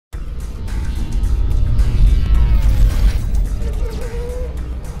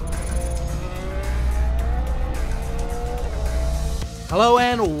Hello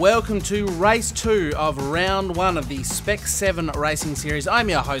and welcome to Race 2 of Round 1 of the Spec7 Racing Series. I'm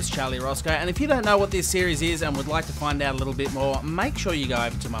your host, Charlie Roscoe, and if you don't know what this series is and would like to find out a little bit more, make sure you go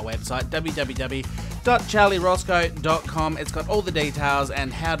over to my website, www.charlieroscoe.com. It's got all the details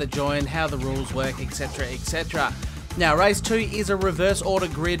and how to join, how the rules work, etc, etc. Now, Race 2 is a reverse order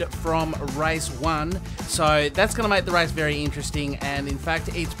grid from Race 1, so that's going to make the race very interesting, and in fact,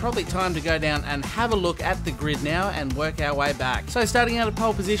 it's probably time to go down and have a look at the grid now and work our way back. So starting out at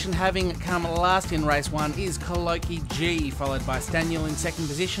pole position, having come last in Race 1, is Coloki G, followed by Staniel in second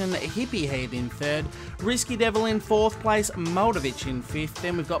position, Hippie Head in third, Risky Devil in fourth place, Moldovic in fifth,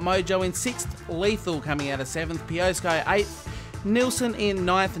 then we've got Mojo in sixth, Lethal coming out of seventh, Piosco eighth, Nilsson in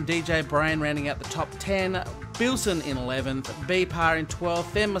 9th and DJ Brain rounding out the top 10, Bilson in 11th, B-Par in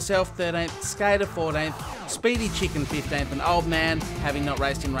 12th, then myself 13th, Skater 14th, Speedy Chicken 15th, and Old Man, having not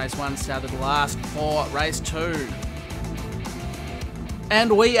raced in Race 1, started last for Race 2.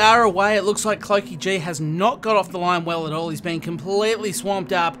 And we are away. It looks like Cloaky G has not got off the line well at all. He's been completely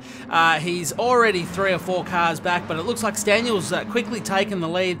swamped up. He's already 3 or 4 cars back, but it looks like Staniel's quickly taken the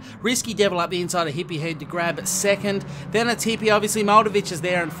lead. Risky Devil up the inside of Hippie Head to grab second. Then it's Hippie. Obviously, Moldovic is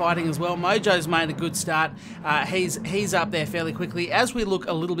there and fighting as well. Mojo's made a good start. He's up there fairly quickly. As we look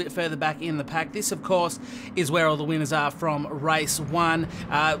a little bit further back in the pack, this, of course, is where all the winners are from Race 1.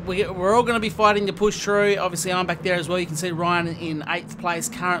 We're all going to be fighting to push through. Obviously, I'm back there as well. You can see Ryan in 8th place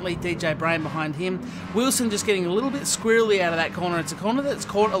currently, DJ Brain behind him. Wilson just getting a little bit squirrely out of that corner. It's a corner that's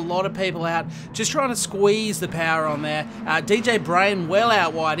caught a lot of people out, just trying to squeeze the power on there. DJ Brain well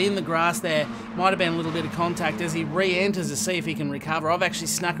out wide in the grass there. Might have been a little bit of contact as he re-enters to see if he can recover. I've actually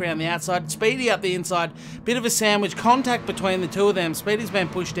snuck around the outside. Speedy up the inside. Bit of a sandwich. Contact between the two of them. Speedy's been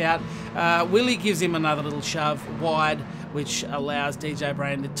pushed out. Willie gives him another little shove wide, which allows DJ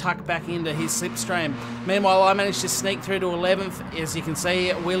Brain to tuck back into his slipstream. Meanwhile, I managed to sneak through to 11th. As you can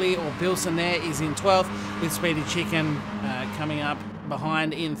see, Willie or Bilson there is in 12th, with Speedy Chicken coming up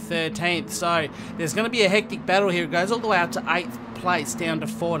behind in 13th. So there's going to be a hectic battle here. It goes all the way up to 8th place down to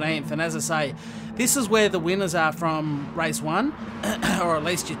 14th. And as I say, this is where the winners are from Race 1, or at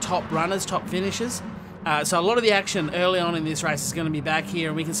least your top runners, top finishers. So a lot of the action early on in this race is going to be back here,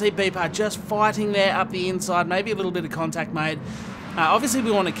 and we can see B-Par just fighting there up the inside, maybe a little bit of contact made. Obviously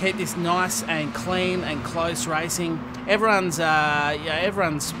we want to keep this nice and clean and close racing. Everyone's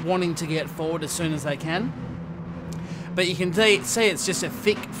wanting to get forward as soon as they can. But you can see it's just a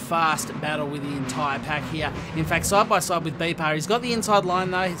thick, fast battle with the entire pack here. In fact, side by side with B-Par, he's got the inside line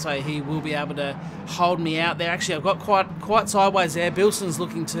though, so he will be able to hold me out there. Actually, I've got quite sideways there. Bilson's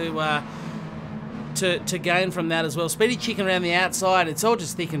looking to gain from that as well. Speedy Chicken around the outside. It's all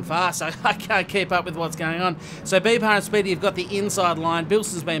just thick and fast, so I can't keep up with what's going on. So B-Par and Speedy have got the inside line.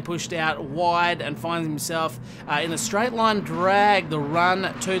 Bilson's been pushed out wide and finds himself in a straight line drag the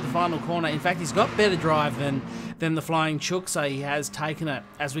run to the final corner. In fact, he's got better drive than the Flying Chook, so he has taken it.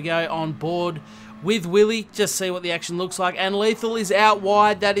 As we go on board with Willie, just see what the action looks like. And Lethal is out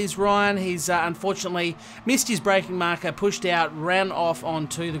wide. That is Ryan. He's unfortunately missed his braking marker, pushed out, ran off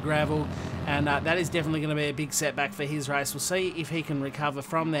onto the gravel, and that is definitely going to be a big setback for his race. We'll see if he can recover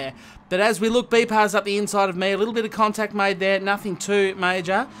from there. But as we look, B-Par's up the inside of me. A little bit of contact made there, nothing too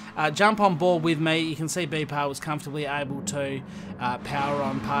major. Jump on board with me. You can see B-Par was comfortably able to power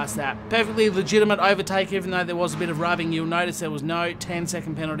on past that. Perfectly legitimate overtake, even though there was a bit of rubbing. You'll notice there was no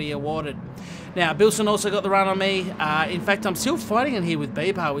 10-second penalty awarded. Now, Bilson also got the run on me. In fact, I'm still fighting in here with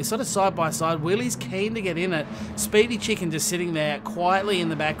B-Par. We're sort of side by side. Willie's keen to get in it. Speedy Chicken just sitting there quietly in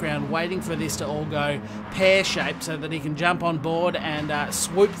the background, waiting for this to all go pear-shaped so that he can jump on board and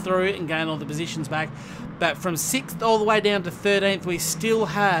swoop through and gain all the positions back. But from 6th all the way down to 13th, we still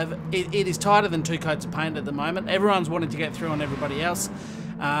have... It is tighter than 2 coats of paint at the moment. Everyone's wanting to get through on everybody else.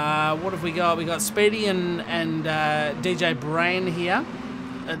 What have we got? We got Speedy and DJ Brain here.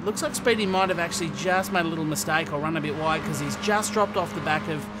 It looks like Speedy might have actually just made a little mistake or run a bit wide, because he's just dropped off the back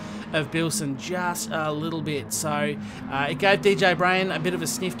of Bilson just a little bit. So it gave DJ Brain a bit of a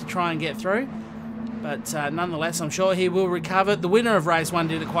sniff to try and get through. But nonetheless, I'm sure he will recover. The winner of Race 1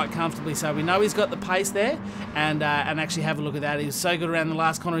 did it quite comfortably, so we know he's got the pace there. And actually have a look at that. He was so good around the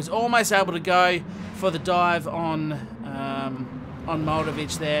last corner. He's almost able to go for the dive on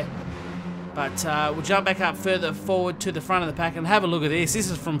Moldovic there. But we'll jump back up further forward to the front of the pack and have a look at this. This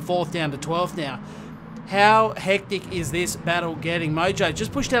is from 4th down to 12th now. How hectic is this battle getting? Mojo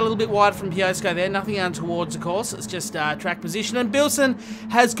just pushed out a little bit wide from Piosco there. Nothing untowards, of course. It's just track position. And Bilson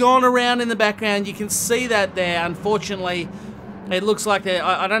has gone around in the background. You can see that there. Unfortunately, It looks like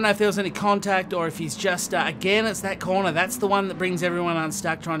I don't know if there was any contact or if he's just, again, it's that corner. That's the one that brings everyone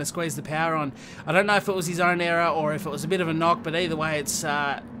unstuck, trying to squeeze the power on. I don't know if it was his own error or if it was a bit of a knock, but either way,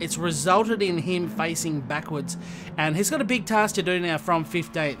 it's resulted in him facing backwards. And he's got a big task to do now from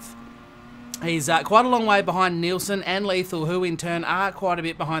 15th. He's quite a long way behind Nielsen and Lethal, who in turn are quite a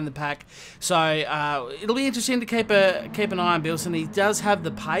bit behind the pack. So it'll be interesting to keep an eye on Bilson. He does have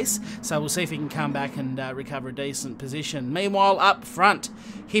the pace, so we'll see if he can come back and recover a decent position. Meanwhile, up front,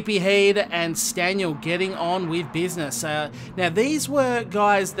 Hippie Heed and Staniel getting on with business. Now, these were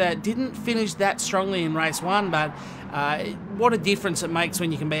guys that didn't finish that strongly in race 1, but what a difference it makes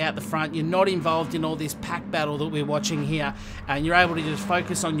when you can be out the front. You're not involved in all this pack battle that we're watching here, and you're able to just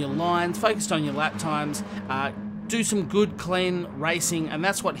focus on your lines, focus on your lap times, do some good, clean racing, and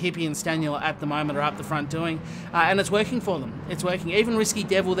that's what Hippie and Staniel at the moment are up the front doing, and it's working for them. It's working. Even Risky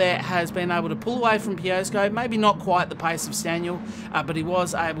Devil there has been able to pull away from Piosco, maybe not quite the pace of Staniel, but he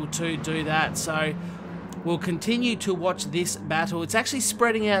was able to do that. So we'll continue to watch this battle. It's actually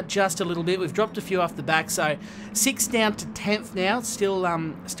spreading out just a little bit. We've dropped a few off the back, so 6th down to 10th now.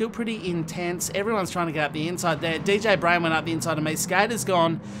 Still pretty intense. Everyone's trying to get up the inside there. DJ Brain went up the inside of me. Skater's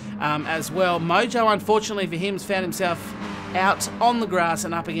gone as well. Mojo, unfortunately for him, has found himself out on the grass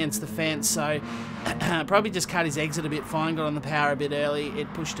and up against the fence, so probably just cut his exit a bit fine, got on the power a bit early.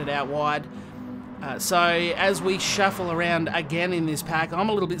 It pushed it out wide. So as we shuffle around again in this pack, I'm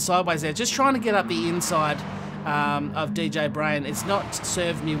a little bit sideways there, just trying to get up the inside of DJ Brain. It's not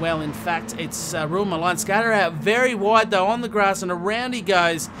served me well. In fact, it's ruined my line. Skater out very wide though on the grass, and around he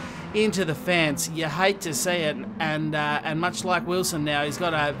goes into the fence. You hate to see it, and much like Wilson now, he's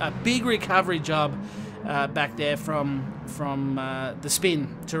got a big recovery job back there from the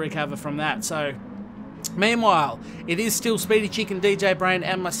spin to recover from that. So meanwhile, it is still Speedy Chicken, DJ Brain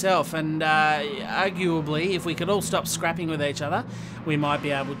and myself, and arguably, if we could all stop scrapping with each other, we might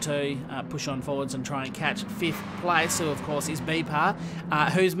be able to push on forwards and try and catch 5th place, who of course is Beepar,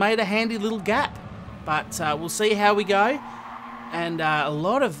 who's made a handy little gap. But we'll see how we go. And a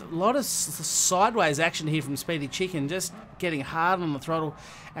lot of sideways action here from Speedy Chicken, just getting hard on the throttle,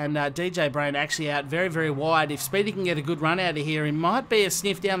 and DJ Brain actually out very, very wide. If Speedy can get a good run out of here, he might be a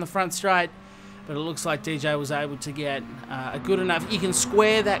sniff down the front straight. But it looks like DJ was able to get a good enough. You can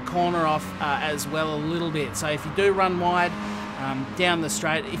square that corner off as well a little bit. So if you do run wide down the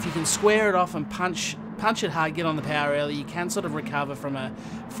straight, if you can square it off and punch it hard, get on the power early, you can sort of recover from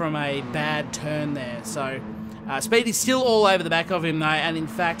a bad turn there. So Speedy's still all over the back of him though, and in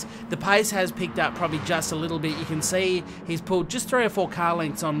fact the pace has picked up probably just a little bit. You can see he's pulled just 3 or 4 car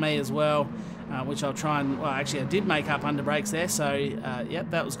lengths on me as well. Which I'll try and, well, actually I did make up under brakes there, so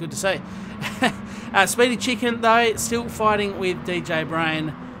yep, that was good to see. Speedy Chicken though, still fighting with DJ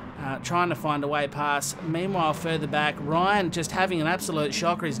Brain, trying to find a way past. Meanwhile, further back, Ryan just having an absolute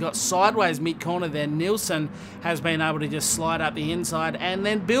shocker. He's got sideways mid-corner there. Nielsen has been able to just slide up the inside, and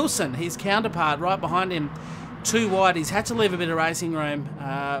then Bilson, his counterpart, right behind him, too wide. He's had to leave a bit of racing room.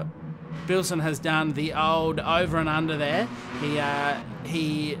 Bilson has done the old over and under there.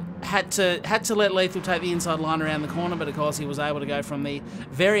 He had to let Lethal take the inside line around the corner, but of course he was able to go from the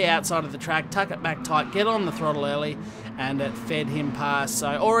very outside of the track, tuck it back tight, get on the throttle early, and it fed him past. So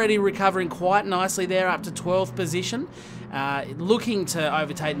already recovering quite nicely there, up to 12th position. Looking to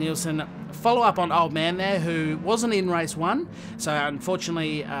overtake Nielsen. Follow up on Old Man there, who wasn't in race 1. So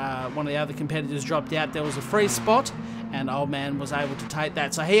unfortunately, one of the other competitors dropped out. There was a free spot, and Old Man was able to take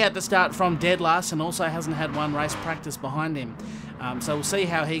that. So he had to start from dead last, and also hasn't had one race practice behind him. So we'll see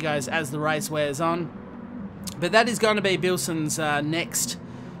how he goes as the race wears on. But that is going to be Bilson's next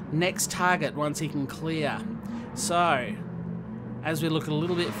target once he can clear. So as we look a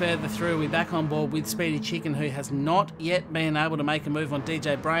little bit further through, we're back on board with Speedy Chicken, who has not yet been able to make a move on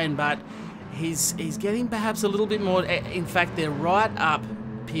DJ Brain, but he's getting perhaps a little bit more. In fact, they're right up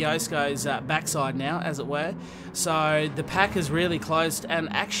Piosco's backside now, as it were. So the pack is really closed, and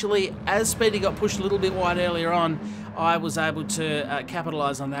actually, as Speedy got pushed a little bit wide earlier on, I was able to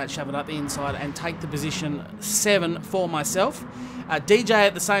capitalise on that, shove it up the inside, and take the position 7 for myself. DJ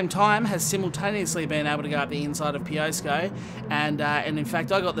at the same time has simultaneously been able to go up the inside of Piosco, and in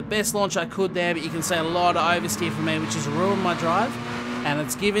fact I got the best launch I could there, but you can see a lot of oversteer for me, which has ruined my drive, and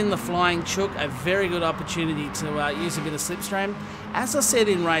it's given the Flying Chook a very good opportunity to use a bit of slipstream. As I said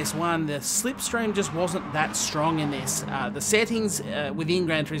in race 1, the slipstream just wasn't that strong in this. The settings within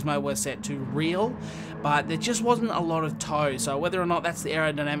Gran Turismo were set to real, but there just wasn't a lot of toe. So whether or not that's the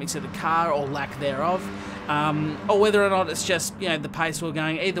aerodynamics of the car or lack thereof, or whether or not it's just, you know, the pace we're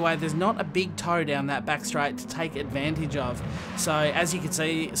going, either way, there's not a big toe down that back straight to take advantage of. So as you can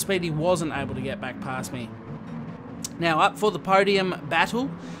see, Speedy wasn't able to get back past me. Now up for the podium battle,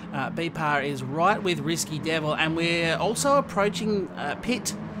 B-Par is right with Risky Devil, and we're also approaching the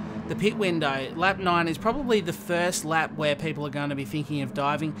pit window. Lap 9 is probably the first lap where people are going to be thinking of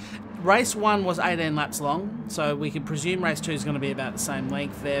diving. Race 1 was 18 laps long, so we could presume race 2 is going to be about the same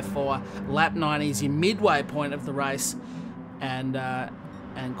length. Therefore, lap 9 is your midway point of the race, and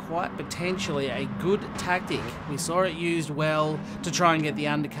quite potentially a good tactic. We saw it used well to try and get the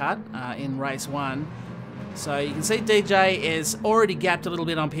undercut in race 1. So you can see DJ is already gapped a little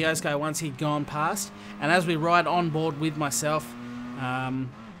bit on Piosco once he'd gone past, and as we ride on board with myself,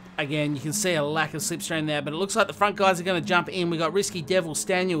 again, you can see a lack of slipstream there, but it looks like the front guys are going to jump in. We got Risky Devil,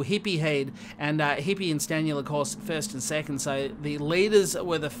 Staniel, Hippie Heed, and Hippie and Staniel, of course, first and second. So the leaders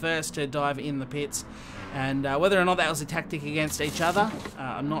were the first to dive in the pits, and whether or not that was a tactic against each other,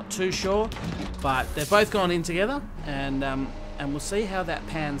 I'm not too sure, but they've both gone in together, and we'll see how that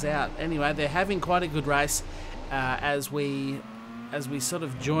pans out. Anyway, they're having quite a good race as we sort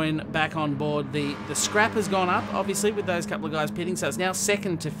of join back on board. The scrap has gone up, obviously, with those couple of guys pitting, so it's now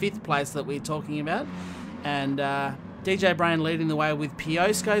 2nd to 5th place that we're talking about. And DJ Brain leading the way with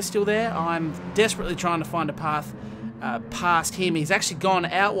Piosco still there. I'm desperately trying to find a path past him. He's actually gone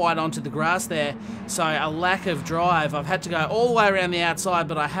out wide onto the grass there, so a lack of drive. I've had to go all the way around the outside,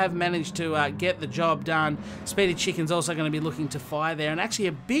 but I have managed to get the job done. Speedy Chicken's also going to be looking to fire there, and actually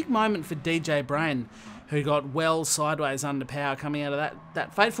a big moment for DJ Brain, who got well sideways under power coming out of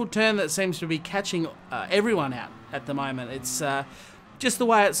that fateful turn that seems to be catching everyone out at the moment. It's just the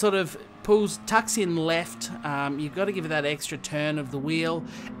way it sort of tucks in left. You've got to give it that extra turn of the wheel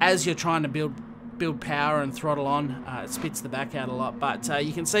as you're trying to build power and throttle on. It spits the back out a lot, but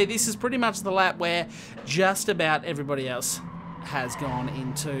you can see this is pretty much the lap where just about everybody else has gone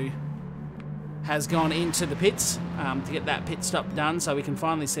into the pits to get that pit stop done, so we can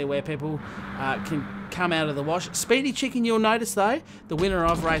finally see where people can come out of the wash. Speedy Chicken, you'll notice though, the winner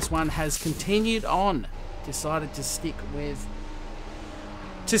of race 1 has continued on, decided to stick with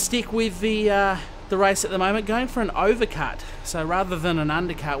the race at the moment, going for an overcut. So rather than an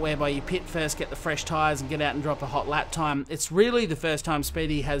undercut whereby you pit first, get the fresh tyres and get out and drop a hot lap time, it's really the first time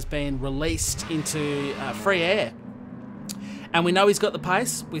Speedy has been released into free air. And we know he's got the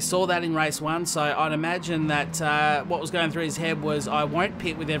pace. We saw that in race 1, so I'd imagine that what was going through his head was, I won't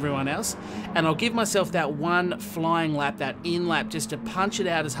pit with everyone else, and I'll give myself that one flying lap, that in lap, just to punch it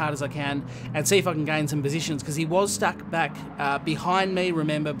out as hard as I can and see if I can gain some positions, because he was stuck back behind me,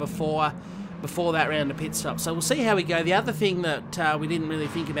 remember, before that round of pit stop. So we'll see how we go. The other thing that we didn't really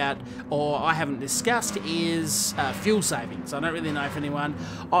think about, or I haven't discussed, is fuel saving. So I don't really know if anyone...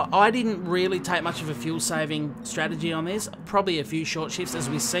 I didn't really take much of a fuel saving strategy on this. Probably a few short shifts, as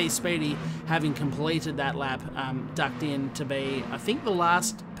we see Speedy, having completed that lap, ducked in to be, I think, the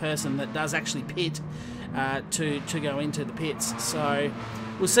last person that does actually pit to go into the pits. So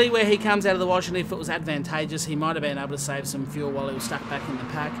we'll see where he comes out of the wash, and if it was advantageous, he might have been able to save some fuel while he was stuck back in the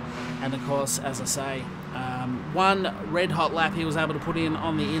pack. And of course, as I say, one red hot lap he was able to put in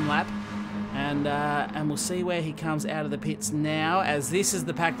on the in lap, and we'll see where he comes out of the pits now, as this is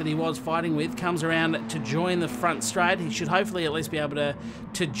the pack that he was fighting with, comes around to join the front straight. He should hopefully at least be able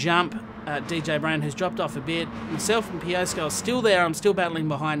to jump DJ Brain, who's dropped off a bit. Myself and Piosco are still there. I'm still battling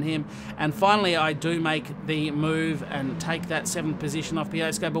behind him, and finally I do make the move and take that 7th position off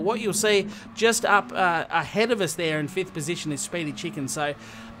Piosco. But what you'll see just up ahead of us there in 5th position is Speedy Chicken. So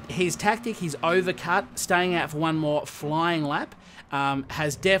his tactic, his overcut, staying out for one more flying lap,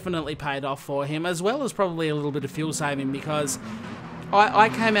 has definitely paid off for him, as well as probably a little bit of fuel saving, because I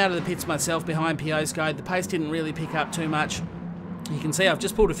came out of the pits myself behind Piosco. The pace didn't really pick up too much. You can see I've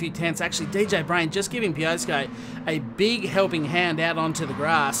just pulled a few tenths. Actually, DJ Brain just giving Piosco a big helping hand out onto the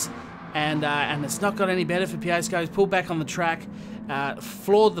grass, and it's not got any better for Piosco. He's pulled back on the track,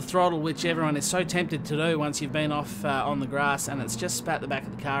 floored the throttle, which everyone is so tempted to do once you've been off on the grass, and it's just spat the back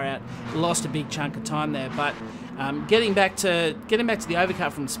of the car out. Lost a big chunk of time there, but getting back to the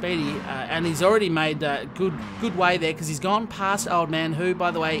overcut from Speedy, and he's already made good way there, because he's gone past Old Man, who,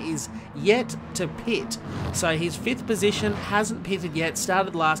 by the way, is yet to pit. So his 5th position, hasn't pitted yet,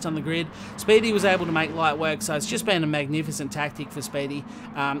 started last on the grid. Speedy was able to make light work, so it's just been a magnificent tactic for Speedy.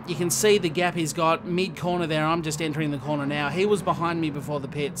 You can see the gap he's got mid-corner there. I'm just entering the corner now. He was behind me before the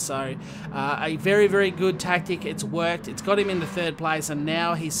pit, so a very, very good tactic. It's worked. It's got him into 3rd place, and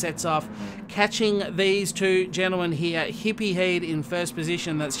now he sets off catching these two gentlemen here. Hippie Heed in 1st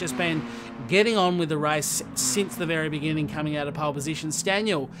position, that's just been getting on with the race since the very beginning, coming out of pole position.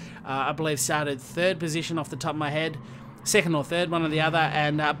 Staniel, I believe, started 3rd position off the top of my head, 2nd or 3rd, one or the other,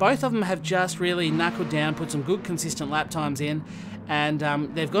 and both of them have just really knuckled down, put some good consistent lap times in, and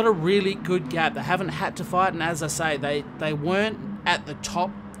they've got a really good gap. They haven't had to fight, and as I say, they weren't at the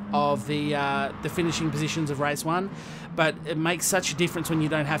top of the finishing positions of race 1, but it makes such a difference when you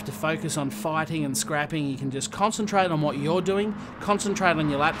don't have to focus on fighting and scrapping. You can just concentrate on what you're doing, concentrate on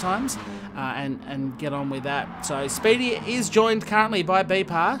your lap times, and get on with that. So Speedy is joined currently by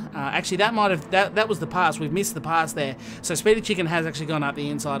BPAR. Actually, that was the pass. We've missed the pass there. So Speedy Chicken has actually gone up the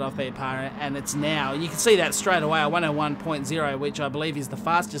inside of BPAR, and it's now, you can see that straight away, a 101.0, which I believe is the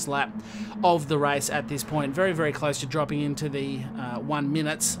fastest lap of the race at this point. Very, very close to dropping into the 1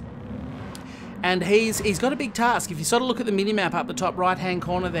 minutes. And he's got a big task. If you sort of look at the mini-map up the top right-hand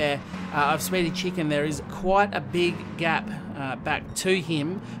corner there of Speedy Chicken, there is quite a big gap back to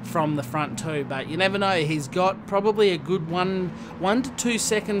him from the front too. But you never know. He's got probably a good 1 to 2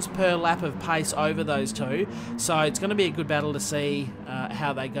 seconds per lap of pace over those two. So it's going to be a good battle to see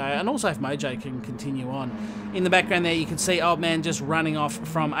how they go. And also if Mojo can continue on. In the background there, you can see Old Man just running off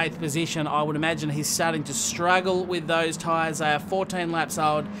from 8th position. I would imagine he's starting to struggle with those tyres. They are 14 laps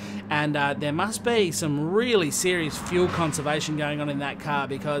old, and there must be some really serious fuel conservation going on in that car,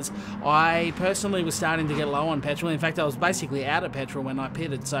 because I personally was starting to get low on petrol. In fact, I was basically out of petrol when I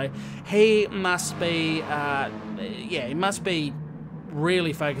pitted. So he must be, he must be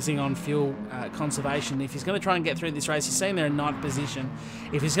really focusing on fuel conservation. If he's going to try and get through this race, he's seen there in 9th position.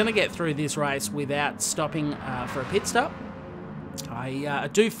 If he's going to get through this race without stopping for a pit stop, I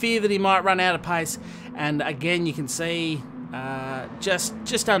do fear that he might run out of pace. And again, you can see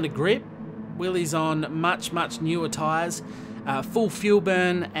just under grip, Willie's on much newer tyres, full fuel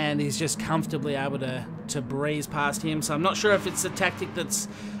burn, and he's just comfortably able to breeze past him. So I'm not sure if it's a tactic that's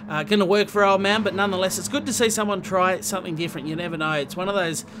going to work for Old Man, but nonetheless, it's good to see someone try something different. You never know. It's one of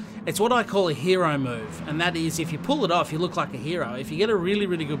those, it's what I call a hero move, and that is if you pull it off, you look like a hero. If you get a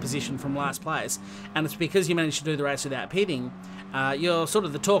really good position from last place, and it's because you managed to do the race without pitting, you're sort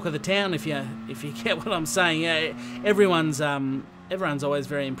of the talk of the town, if you get what I'm saying. Yeah, everyone's always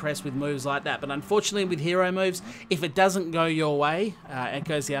very impressed with moves like that, but unfortunately with hero moves, if it doesn't go your way, it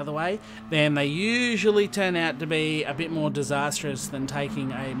goes the other way, then they usually turn out to be a bit more disastrous than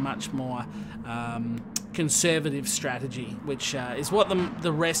taking a much more conservative strategy, which is what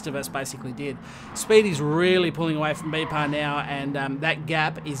the rest of us basically did. Speedy's really pulling away from BPAR now, and that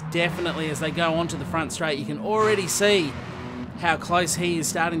gap is definitely, as they go onto the front straight, you can already see how close he is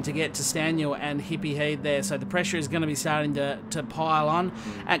starting to get to Staniel and Hippie Heed there. So the pressure is going to be starting to pile on.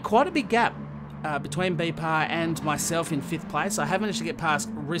 And quite a big gap between BPAR and myself in 5th place. I haven't managed to get past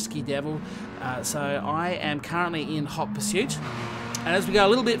Risky Devil, so I am currently in hot pursuit. And as we go a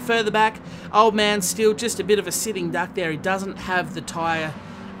little bit further back, Old Man still just a bit of a sitting duck there. He doesn't have the tyre,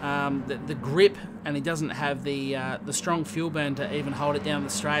 the grip, and he doesn't have the strong fuel burn to even hold it down the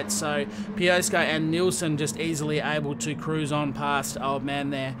straight. So Piosko and Nielsen just easily able to cruise on past Old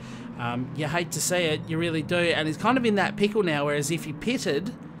Man there. You hate to see it, you really do. And he's kind of in that pickle now, whereas if he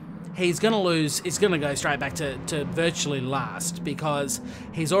pitted, he's going to lose. He's going to go straight back to virtually last, because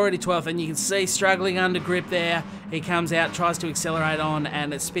he's already 12th, and you can see struggling under grip there. He comes out, tries to accelerate on,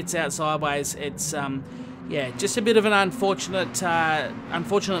 and it spits out sideways. It's yeah, just a bit of an unfortunate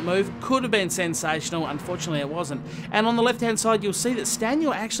move. Could have been sensational. Unfortunately, it wasn't. And on the left-hand side, you'll see that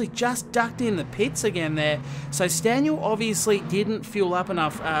Staniel actually just ducked in the pits again there. So Staniel obviously didn't fuel up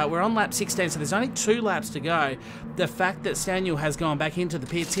enough. We're on lap 16, so there's only 2 laps to go. The fact that Staniel has gone back into the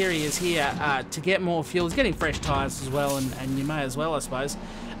pits, here he is here, to get more fuel. He's getting fresh tyres as well, and you may as well, I suppose.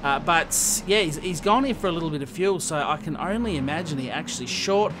 But yeah, he's gone in for a little bit of fuel, so I can only imagine he actually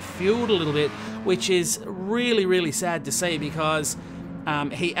short-fueled a little bit, which is really sad to see, because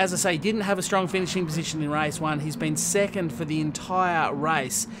he, as I say, didn't have a strong finishing position in race 1. He's been 2nd for the entire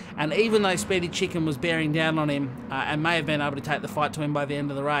race, and even though Speedy Chicken was bearing down on him and may have been able to take the fight to him by the end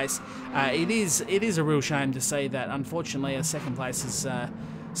of the race, it is a real shame to see that, unfortunately, a second place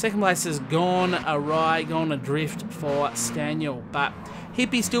has gone awry, gone adrift for Staniel. But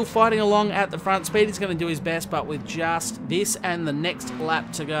Hippie still fighting along at the front. Speedy's going to do his best, but with just this and the next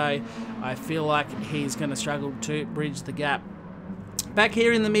lap to go, I feel like he's going to struggle to bridge the gap. Back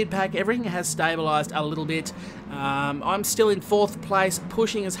here in the mid-pack, everything has stabilised a little bit. I'm still in 4th place,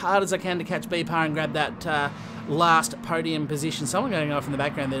 pushing as hard as I can to catch BPAR and grab that last podium position. Someone going off in the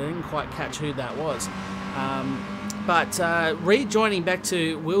background there, I didn't quite catch who that was. But rejoining back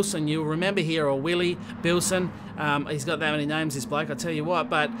to Wilson, you'll remember here, or Willie Bilson. He's got that many names, this bloke, I'll tell you what.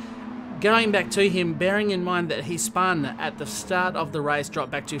 But Going back to him, bearing in mind that he spun at the start of the race,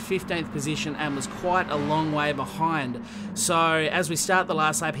 dropped back to 15th position and was quite a long way behind. So as we start the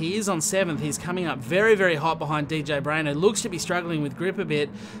last lap, he is on 7th. He's coming up very, very hot behind DJ Brain, who looks to be struggling with grip a bit.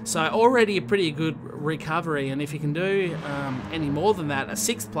 So already a pretty good recovery, and if he can do any more than that, a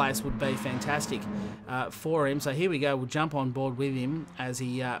 6th place would be fantastic for him. So here we go, we'll jump on board with him as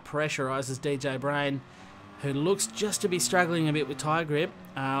he pressurises DJ Brain, who looks just to be struggling a bit with tyre grip.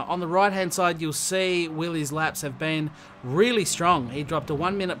 On the right-hand side, you'll see Willie's laps have been really strong. He dropped a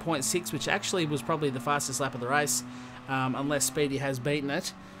 1 minute .6, which actually was probably the fastest lap of the race, unless Speedy has beaten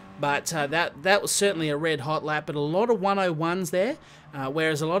it. But that was certainly a red-hot lap, but a lot of 101s there,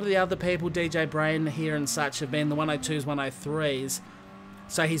 whereas a lot of the other people, DJ Brain here and such, have been the 102s, 103s.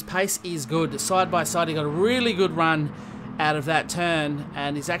 So his pace is good. Side by side, he got a really good run out of that turn,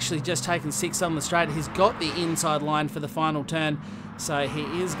 and he's actually just taken 6 on the straight. He's got the inside line for the final turn, so he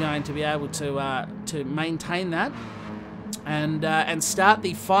is going to be able to maintain that and start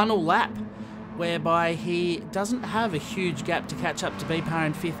the final lap, whereby he doesn't have a huge gap to catch up to Beepar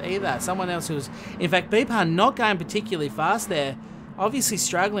in 5th either. Someone else who was, in fact, Beepar not going particularly fast there, obviously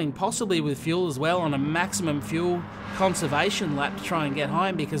struggling possibly with fuel as well on a maximum fuel conservation lap to try and get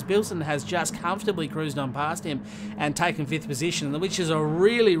home, because Bilson has just comfortably cruised on past him and taken 5th position, which is a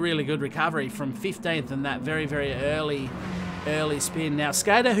really, really good recovery from 15th and that very, very early spin. Now,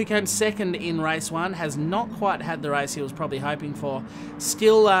 Skater, who came 2nd in race 1, has not quite had the race he was probably hoping for.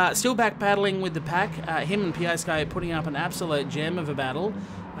 Still back battling with the pack. Him and Piosco putting up an absolute gem of a battle.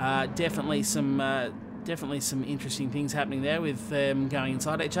 Definitely some interesting things happening there with them going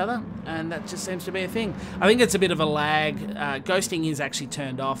inside each other, and that just seems to be a thing. I think it's a bit of a lag. Ghosting is actually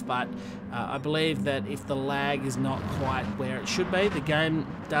turned off, but I believe that if the lag is not quite where it should be, the game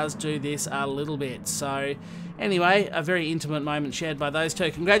does do this a little bit. So anyway, a very intimate moment shared by those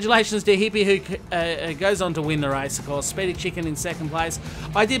two. Congratulations to Hippie, who goes on to win the race, of course. Speedy Chicken in 2nd place.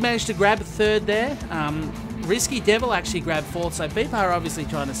 I did manage to grab 3rd there. Risky Devil actually grabbed 4th, so Beepar obviously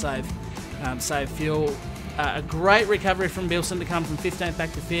trying to save fuel. A great recovery from Bilson to come from 15th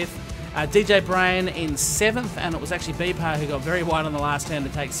back to 5th. DJ Brain in 7th, and it was actually Beepar who got very wide on the last turn to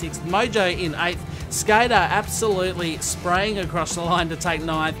take 6th. Mojo in 8th. Skater absolutely spraying across the line to take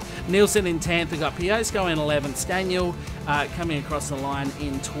 9th. Nielsen in 10th. We got Piosco in 11th. Staniel coming across the line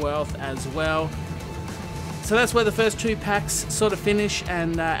in 12th as well. So that's where the first 2 packs sort of finish,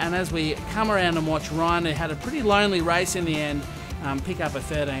 and as we come around and watch Ryan, who had a pretty lonely race in the end, pick up a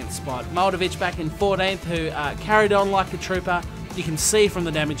 13th spot. Moldovic back in 14th, who carried on like a trooper. You can see from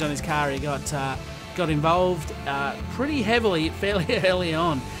the damage on his car he got involved pretty heavily fairly early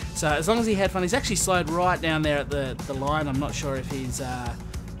on. So as long as he had fun, he's actually slowed right down there at the line. I'm not sure if he's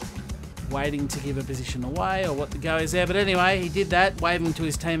waiting to give a position away or what the go is there, but anyway, he did that, waving to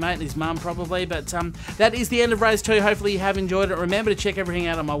his teammate and his mum probably. But that is the end of race 2. Hopefully you have enjoyed it. Remember to check everything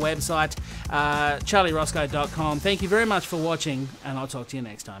out on my website, charlieroscoe.com. Thank you very much for watching, and I'll talk to you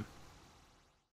next time.